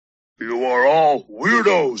You are all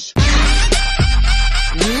weirdos.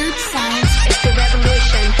 Weird science is the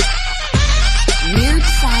revolution. Weird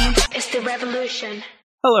science is the revolution.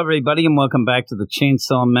 Hello, everybody, and welcome back to the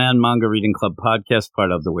Chainsaw Man Manga Reading Club podcast,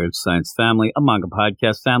 part of the Weird Science family, a manga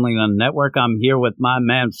podcast family on the network. I'm here with my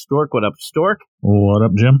man, Stork. What up, Stork? What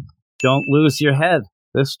up, Jim? Don't lose your head.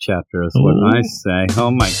 This chapter is what I say. Oh,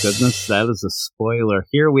 my goodness, that is a spoiler.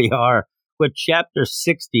 Here we are with Chapter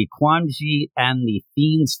 60, Quanxi and the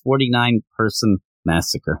Fiends 49-person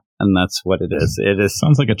Massacre. And that's what it is. It is.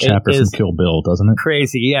 Sounds like a chapter from Kill Bill, doesn't it?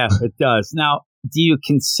 Crazy, yeah, it does. Now, do you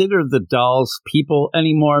consider the dolls people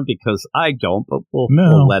anymore? Because I don't, but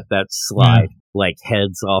we'll let that slide like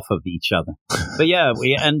heads off of each other. But yeah,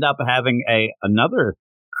 we end up having another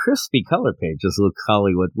crispy color page, as Luke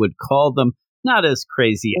Hollywood would call them. Not as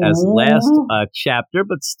crazy as last chapter,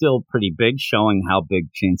 but still pretty big, showing how big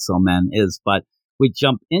Chainsaw Man is. But we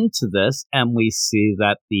jump into this, and we see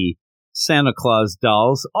that the Santa Claus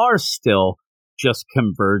dolls are still just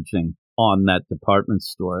converging on that department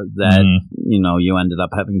store that, you ended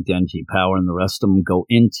up having Denji Power and the rest of them go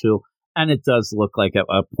into. And it does look like at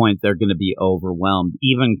a point they're going to be overwhelmed.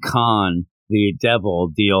 Even Khan, the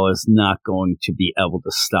devil deal, is not going to be able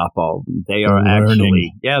to stop all of them. They are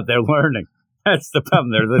actually, they're learning. That's the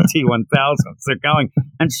problem. They're the T-1000s. They're going.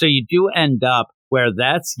 And so you do end up where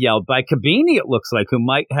that's yelled by Kabini, it looks like, who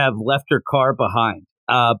might have left her car behind.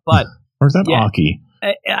 But or is that Aki?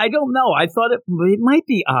 I don't know. I thought it might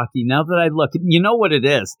be Aki now that I look. You know what it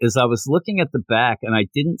is I was looking at the back and I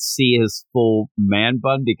didn't see his full man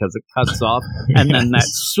bun because it cuts off. And then that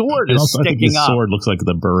sword is also, sticking I think the up. Sword looks like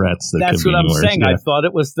the barrettes. That's what I'm saying. Yeah. I thought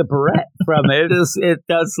it was the barrette from it. It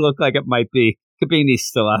does look like it might be. Kabini's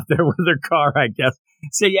still out there with her car, I guess.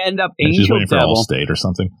 So you end up Angel she's waiting Devil. For Allstate or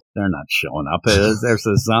something. They're not showing up. There's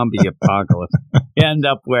a zombie apocalypse. You end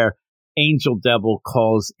up where Angel Devil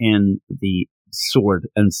calls in the sword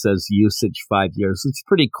and says usage 5 years. It's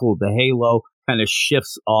pretty cool. The halo kind of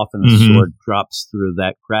shifts off and the sword drops through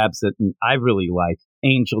that, grabs it. And I really like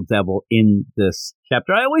Angel Devil in this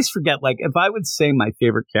chapter. I always forget, like, if I would say my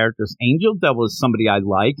favorite characters, Angel Devil is somebody I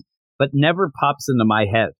like, but never pops into my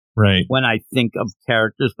head. Right. When I think of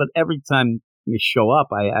characters, but every time you show up,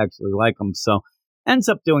 I actually like them. So ends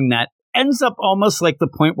up doing that. Ends up almost like the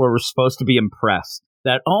point where we're supposed to be impressed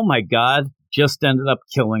that, oh my God, just ended up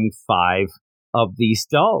killing 5 of these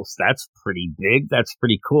dolls. That's pretty big. That's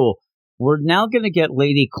pretty cool. We're now going to get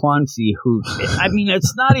Lady Quanxi, who, I mean,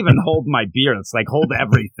 it's not even hold my beer. It's like hold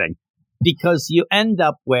everything. Because you end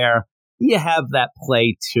up where you have that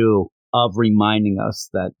play too of reminding us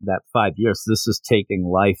that 5 years, this is taking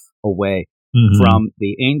life away from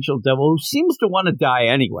the Angel Devil, who seems to want to die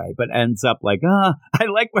anyway, but ends up like, I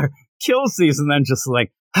like where kills these and then just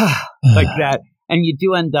like that. And you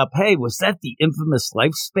do end up, hey, was that the infamous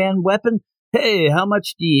lifespan weapon? Hey, how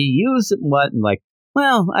much do you use it and what? And like,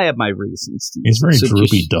 well, I have my reasons. He's a very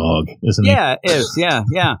droopy dog, isn't he? Yeah, it is.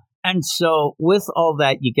 Yeah. And so with all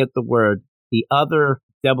that, you get the word, the other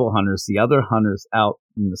devil hunters, the other hunters out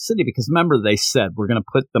in the city, because remember they said we're going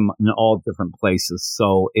to put them in all different places.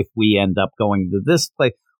 So if we end up going to this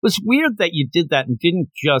place, it was weird that you did that and didn't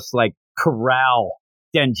just like corral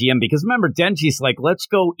Denji in, because remember Denji's like, let's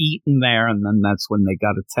go eat in there, and then that's when they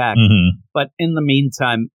got attacked. But in the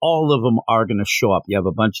meantime, all of them are going to show up. You have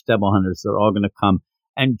a bunch of devil hunters. They're all going to come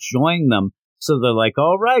and join them. So they're like,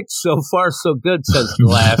 all right, so far so good, says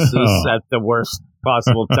Glasses at the worst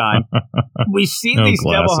possible time. We see these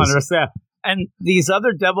devil hunters there. And these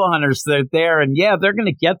other devil hunters, they're there, and they're going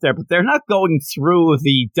to get there, but they're not going through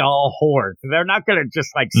the doll horde. They're not going to just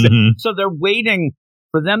like sit. So they're waiting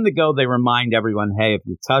for them to go. They remind everyone, hey, if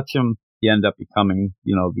you touch them, you end up becoming,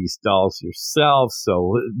 these dolls yourself.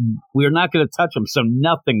 So we're not going to touch them. So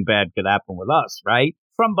nothing bad could happen with us, right?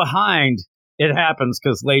 From behind, it happens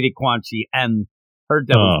because Lady Quanxi and her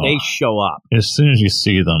devils, they show up. As soon as you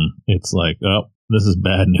see them, it's like, oh, this is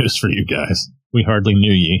bad news for you guys. We hardly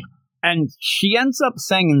knew ye. And she ends up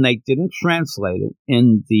saying, and they didn't translate it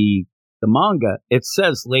in the manga, it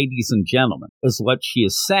says ladies and gentlemen is what she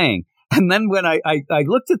is saying. And then when I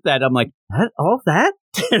looked at that, I'm like, all that?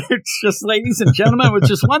 It's just ladies and gentlemen, which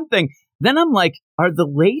is one thing. Then I'm like, are the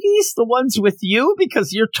ladies the ones with you?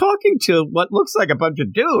 Because you're talking to what looks like a bunch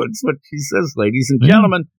of dudes. But she says, ladies and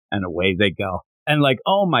gentlemen, and away they go. And like,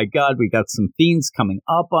 oh my God, we got some fiends coming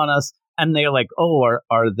up on us. And they're like, oh,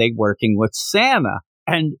 are they working with Santa?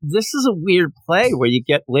 And this is a weird play where you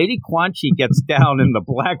get Lady Quanxi gets down in the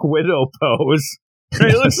Black Widow pose.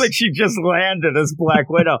 It looks like she just landed as Black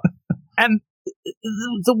Widow. And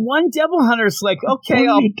the one devil hunter's like, okay, what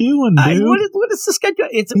are you doing, dude? What is this guy doing?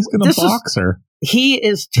 He's going to box her. He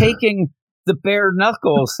is taking the bare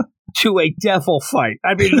knuckles to a devil fight.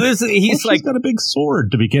 I mean, he's she's got a big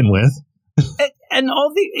sword to begin with. And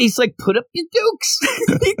he's like, put up your dukes.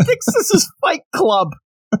 He thinks this is Fight Club.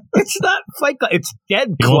 It's not Fight Club. It's Dead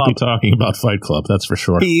Club. He won't be talking about Fight Club, that's for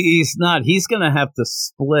sure. He's not. He's going to have to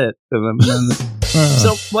split.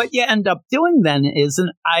 So what you end up doing then is,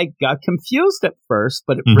 and I got confused at first,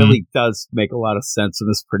 but it really does make a lot of sense and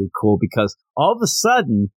is pretty cool because all of a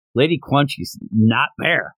sudden, Lady Quanxi's not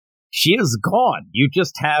there. She is gone. You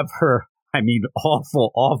just have her,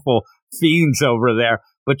 awful fiends over there,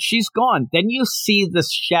 but she's gone. Then you see this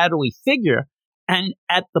shadowy figure, and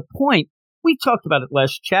at the point, we talked about it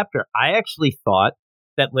last chapter, I actually thought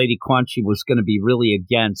that Lady Quanxi was going to be really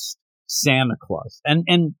against Santa Claus.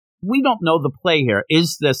 And we don't know the play here.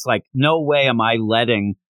 Is this like, no way am I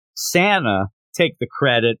letting Santa take the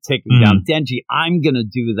credit, taking down Denji. I'm going to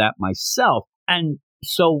do that myself. And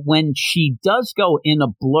so when she does go in a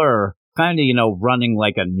blur, kind of, running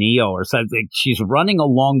like a Neo or something, she's running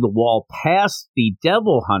along the wall past the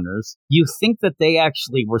devil hunters, you think that they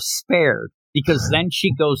actually were spared. Because then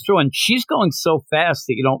she goes through, and she's going so fast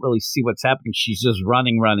that you don't really see what's happening. She's just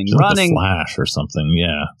running. She's like a Flash or something.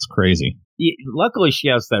 Yeah, it's crazy. Luckily, she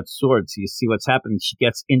has that sword, so you see what's happening. She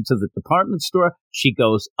gets into the department store. She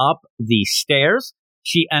goes up the stairs.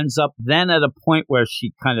 She ends up then at a point where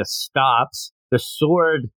she kind of stops. The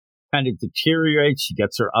sword kind of deteriorates. She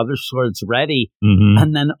gets her other swords ready.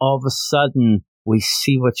 And then all of a sudden, we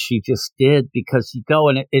see what she just did because you go,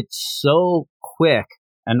 and it's so quick.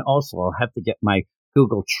 And also, I'll have to get my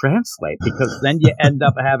Google Translate because then you end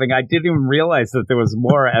up having, I didn't even realize that there was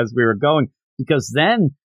more as we were going, because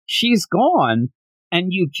then she's gone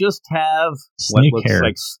and you just have what looks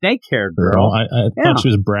like snake-haired girl. I thought she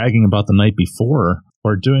was bragging about the night before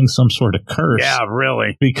or doing some sort of curse. Yeah,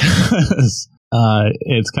 really. Because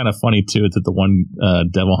it's kind of funny, too, that the one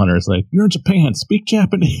devil hunter is like, you're in Japan, speak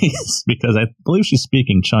Japanese. Because I believe she's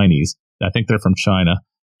speaking Chinese. I think they're from China.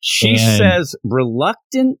 She says,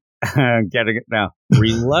 reluctant, getting it now,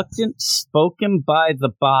 reluctant spoken by the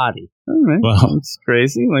body. All right, well, that's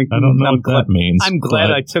crazy. Like, I don't know what that means. I'm glad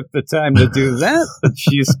I took the time to do that, but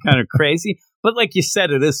she's kind of crazy. But like you said,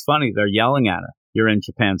 it is funny. They're yelling at her. You're in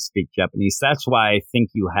Japan, speak Japanese. That's why I think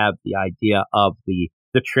you have the idea of the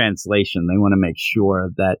translation. They want to make sure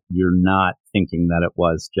that you're not thinking that it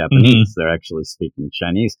was Japanese. They're actually speaking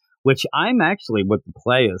Chinese, which I'm actually, what the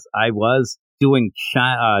play is, I was doing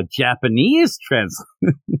Japanese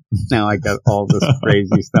translation. Now I got all this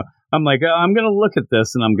crazy stuff. I'm like, I'm going to look at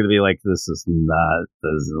this and I'm going to be like, this is not,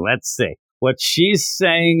 let's see. What she's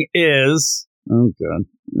saying is, oh God,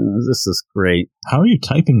 this is great. How are you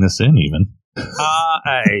typing this in even?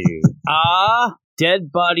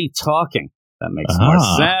 Dead body talking. That makes more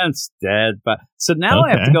sense. Dead body. So now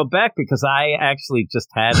I have to go back because I actually just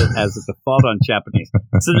had it as a default on Japanese.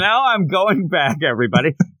 So now I'm going back,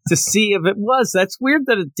 everybody, to see if it was. That's weird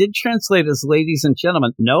that it did translate as ladies and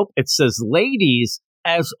gentlemen. Nope. It says, ladies,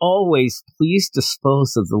 as always, please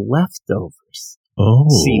dispose of the leftovers. Oh,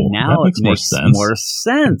 see, now it makes more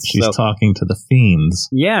sense. She's talking to the fiends.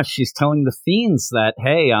 Yeah, she's telling the fiends that,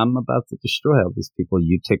 hey, I'm about to destroy all these people.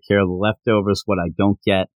 You take care of the leftovers, what I don't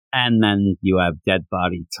get. And then you have dead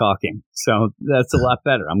body talking. So that's a lot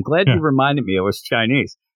better. I'm glad you reminded me it was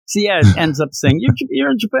Chinese. So yeah, it ends up saying,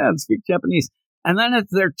 you're in Japan, speak Japanese. And then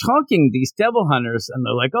they're talking, these devil hunters, and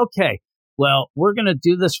they're like, okay, well, we're going to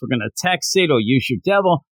do this. We're going to attack Sato, use your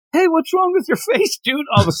devil. Hey, what's wrong with your face, dude?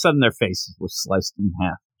 All of a sudden, their faces were sliced in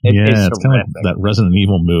half. It's kind of like that Resident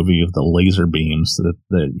Evil movie of the laser beams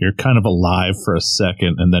that you're kind of alive for a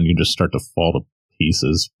second, and then you just start to fall to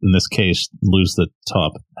pieces. In this case, lose the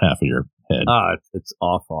top half of your head. It's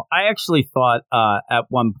awful. I actually thought at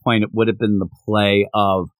one point it would have been the play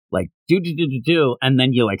of like do, and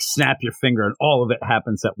then you like snap your finger and all of it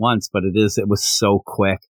happens at once. But it was so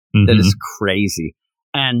quick that it's crazy.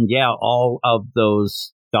 And yeah, all of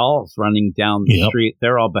those dolls running down the street,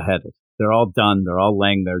 they're all beheaded. They're all done. They're all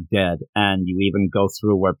laying there dead. And you even go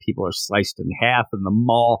through where people are sliced in half in the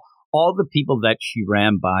mall. All the people that she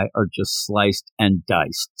ran by are just sliced and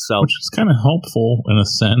diced. So, which is kind of hopeful in a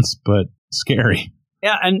sense, but scary.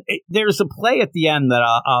 Yeah, and there's a play at the end that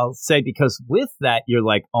I'll say, because with that, you're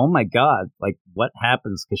like, oh my God, like what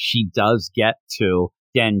happens? Because she does get to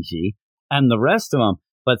Denji and the rest of them.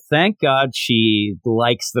 But thank God she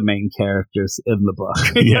likes the main characters in the book.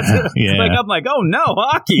 Yeah. Like, I'm like, oh no,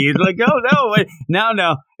 Aki. Like, oh no, wait.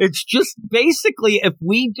 No. It's just basically if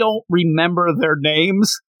we don't remember their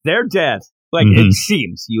names, they're dead. Like it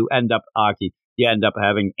seems. You end up Aki. You end up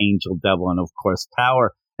having Angel, Devil, and of course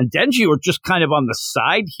Power. And Denji are just kind of on the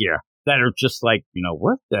side here that are just like,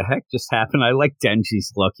 what the heck just happened? I like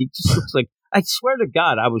Denji's look. He just looks like I swear to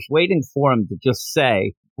God, I was waiting for him to just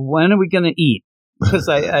say, when are we going to eat? Because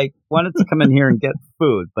I wanted to come in here and get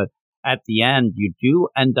food. But at the end, you do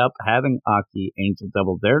end up having Aki, Angel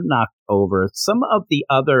Devil. They're knocked over. Some of the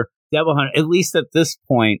other Devil Hunter, at least at this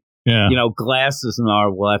point, Glasses and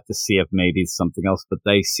R, we'll have to see if maybe something else, but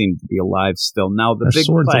they seem to be alive still. Now, the Their big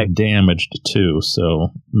swords play, are damaged too, so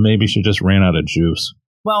maybe she just ran out of juice.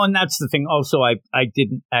 Well, and that's the thing. Also, I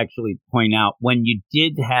didn't actually point out, when you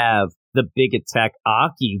did have the big attack,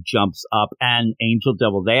 Aki jumps up and Angel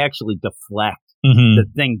Devil, they actually deflect the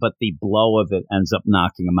thing, but the blow of it ends up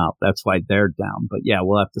knocking them out. That's why they're down. But yeah,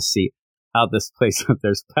 we'll have to see how this plays out.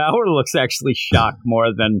 There's Power looks actually shocked more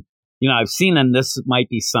than, I've seen, and this might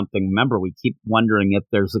be something. Remember, we keep wondering if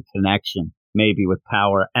there's a connection maybe with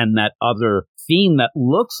Power and that other Fiend that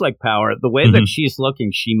looks like Power. The way that she's looking,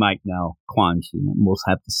 she might know Quanxi, and we'll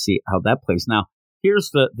have to see how that plays. Now, here's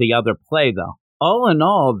the other play, though. All in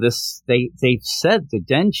all, this they've said to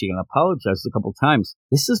Denji, and apologized a couple times,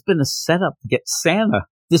 this has been a setup to get Santa.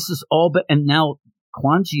 This is all, but and now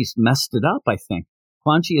Quanxi's messed it up, I think.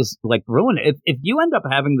 Quanxi is like ruined it. If you end up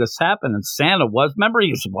having this happen, and Santa remember he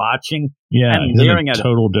was watching and he's hearing in a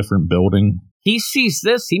total different building. He sees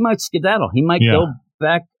this, he might skedaddle. He might go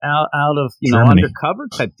back out of Germany. undercover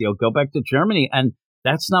type deal, go back to Germany, and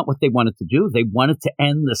that's not what they wanted to do. They wanted to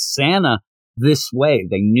end the Santa this way.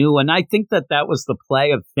 They knew, and I think that was the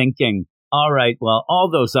play of thinking, all right, well, all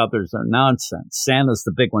those others are nonsense. Santa's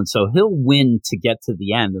the big one, so he'll win to get to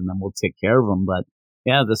the end, and then we'll take care of him. But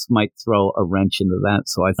yeah, this might throw a wrench into that.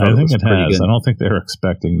 So I think it has. Good. I don't think they were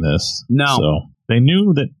expecting this. No, so they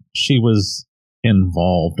knew that she was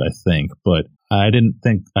involved, I think, but I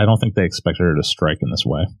don't think they expected her to strike in this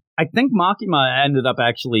way. I think Makima ended up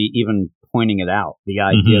actually even pointing it out, the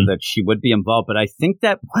idea that she would be involved. But I think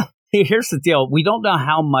that here's the deal: we don't know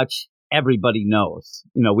how much everybody knows.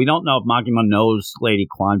 We don't know if Makima knows Lady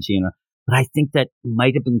Quanxi, but I think that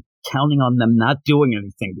might have been counting on them not doing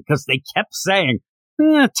anything, because they kept saying,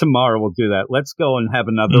 tomorrow we'll do that. Let's go and have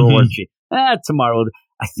another orgy. Tomorrow.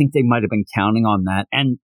 I think they might have been counting on that.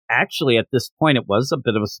 And actually, at this point, it was a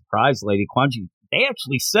bit of a surprise, Lady Quanxi. They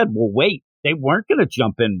actually said, well, wait. They weren't going to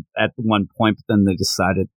jump in at one point, but then they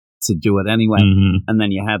decided to do it anyway. And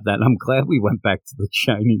then you have that. I'm glad we went back to the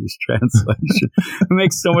Chinese translation. It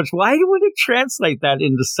makes so much. Why would it translate that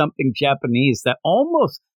into something Japanese that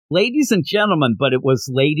almost, ladies and gentlemen, but it was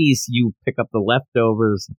ladies, you pick up the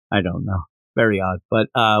leftovers. I don't know. Very odd. But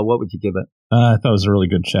what would you give it? I thought it was a really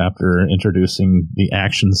good chapter introducing the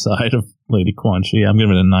action side of Lady Quanxi. I'm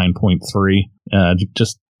giving it a 9.3.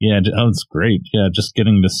 It's great. Yeah, just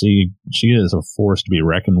getting to see she is a force to be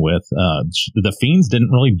reckoned with. The Fiends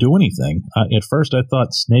didn't really do anything. At first, I thought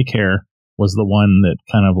Snakehair was the one that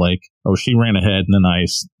kind of like, she ran ahead, and then I,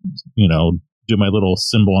 do my little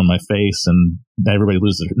symbol on my face, and everybody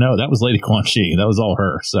loses it. No, that was Lady Quanxi. That was all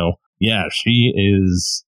her. So, yeah, she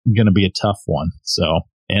is going to be a tough one. So,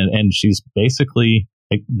 and she's basically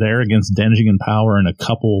there against Denji and Power and a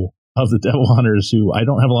couple of the Devil Hunters who I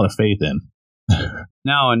don't have a lot of faith in.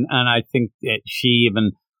 No, and I think that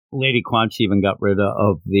Lady Quanxi even got rid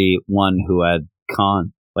of the one who had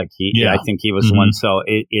Khan. I think he was the one. So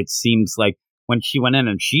it seems like when she went in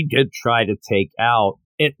and she did try to take out,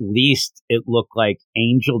 at least it looked like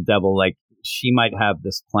Angel Devil, like she might have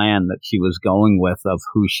this plan that she was going with of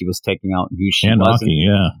who she was taking out and who she wasn't. Aki,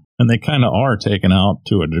 and they kind of are taken out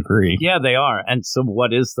to a degree. Yeah, they are. And so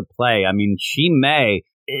what is the play? I mean, she may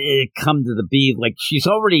come to the be like she's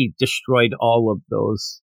already destroyed all of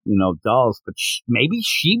those dolls, but maybe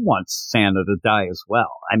she wants Santa to die as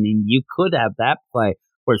well. I mean, you could have that play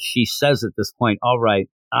where she says at this point, all right,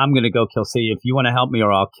 I'm gonna go kill Sadie. If you want to help me,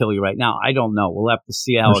 or I'll kill you right now. I don't know, we'll have to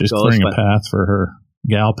see how it goes. She's clearing a path for her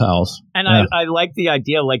gal pals. And I like the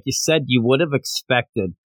idea, like you said, you would have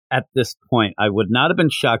expected at this point. I would not have been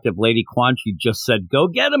shocked if Lady Quanxi just said, go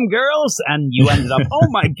get him, girls. And you ended up, oh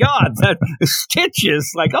my God, that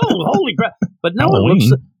Stitches, like, oh, holy crap. But no,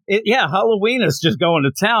 Halloween. Halloween is just going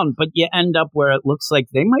to town. But you end up where it looks like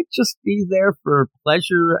they might just be there for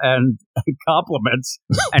pleasure and compliments.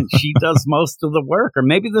 And she does most of the work. Or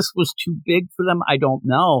maybe this was too big for them. I don't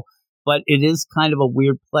know. But it is kind of a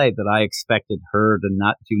weird play that I expected her to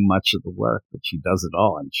not do much of the work, but she does it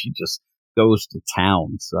all. And she just goes to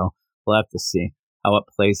town. So we'll have to see how it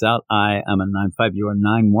plays out. I am a 9.5. You are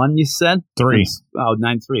 9.1, you said? 3.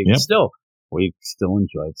 9.3. Yep. Still, we still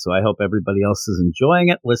enjoyed. So I hope everybody else is enjoying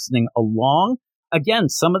it, listening along. Again,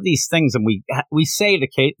 some of these things, and we say to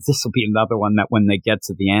Kate, this will be another one that when they get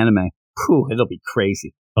to the anime, it'll be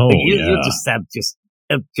crazy. You'll just have just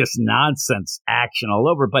nonsense action all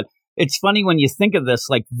over. But it's funny when you think of this,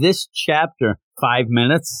 like this chapter, 5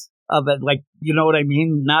 minutes of it. Like, you know what I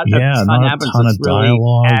mean? Not a not ton a happens. ton It's of really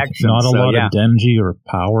dialogue, action, not a so, lot of Denji or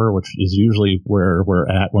power, which is usually where we're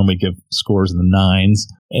at when we give scores in the 9s.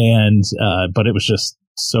 And but it was just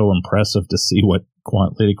so impressive to see what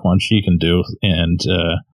Lady Quanxi can do. And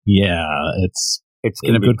it's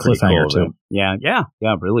going to be a good cliffhanger cool, too. Yeah,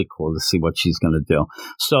 really cool to see what she's going to do.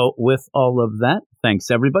 So with all of that, thanks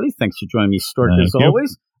everybody. Thanks for joining me, Stork, as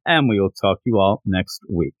always. And we will talk to you all next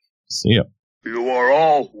week. See ya. You are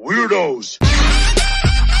all weirdos.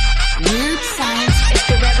 Weird science is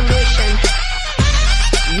the revolution.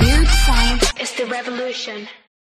 Weird science is the revolution.